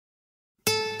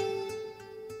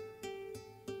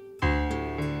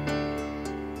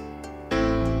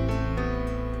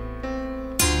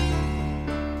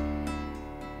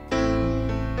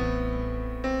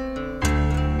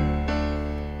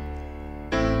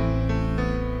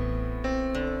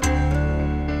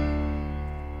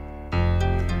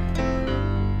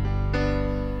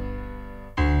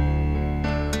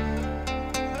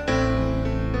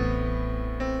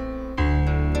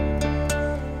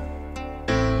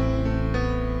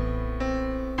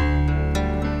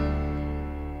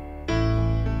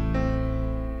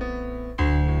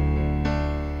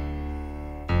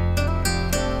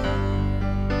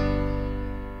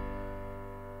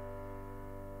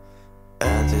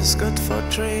is good for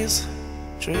trees,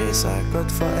 trees are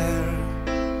good for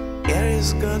air. Air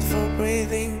is good for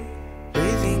breathing,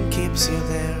 breathing keeps you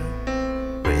there.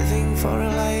 Breathing for a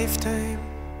lifetime,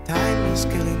 time is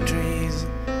killing trees.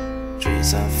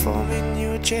 Trees are forming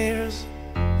new chairs,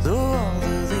 do all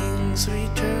the things we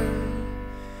turn.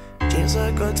 Chairs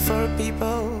are good for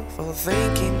people, for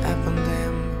thinking upon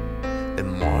them. The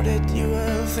more that you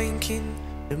are thinking,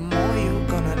 the more you're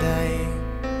gonna die.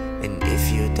 And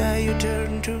if you die, you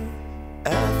turn to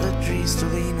other trees to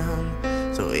lean on.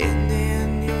 So in the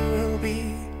end you will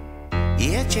be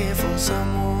a chair for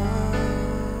someone,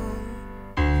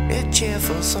 a chair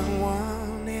for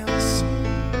someone else,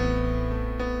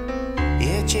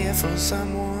 a chair for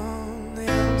someone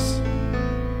else.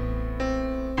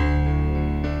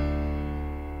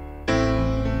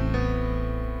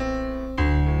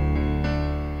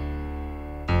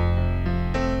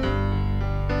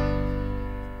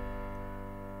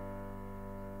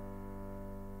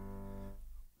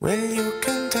 Well, you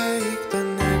can take the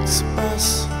next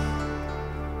bus,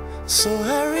 so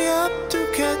hurry up to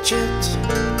catch it.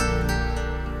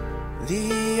 The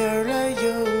earlier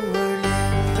you are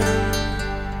leaving,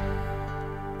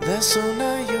 the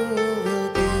sooner you will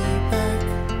be back,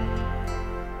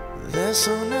 the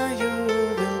sooner you